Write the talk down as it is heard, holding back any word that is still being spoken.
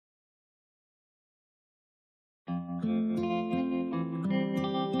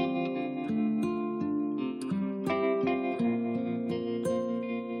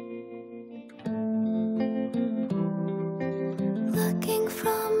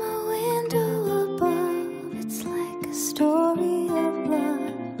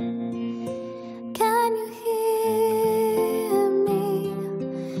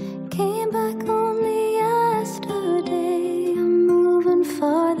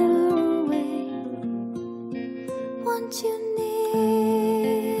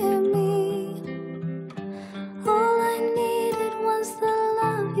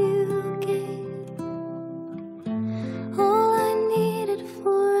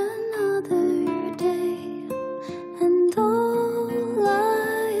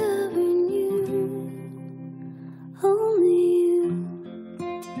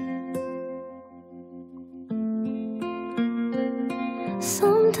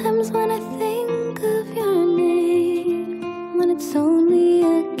Sometimes when I think of your name, when it's only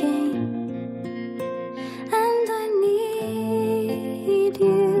a game, and I need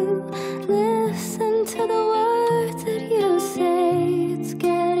you, listen to the words that you say. It's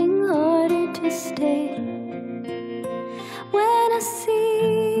getting harder to stay. When I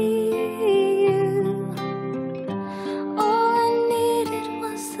see you, all I needed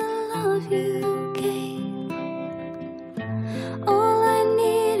was the love you gave. All I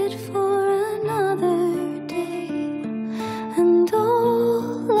needed for another day, and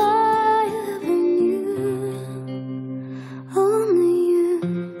all I ever knew, only you.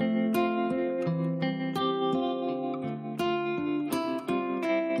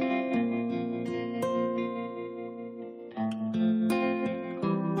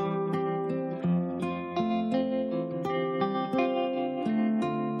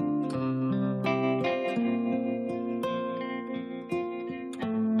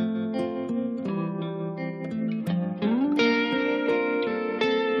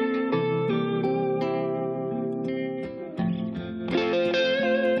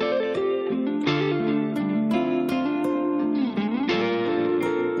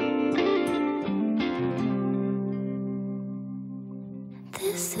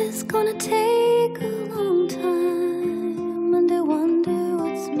 This is gonna take a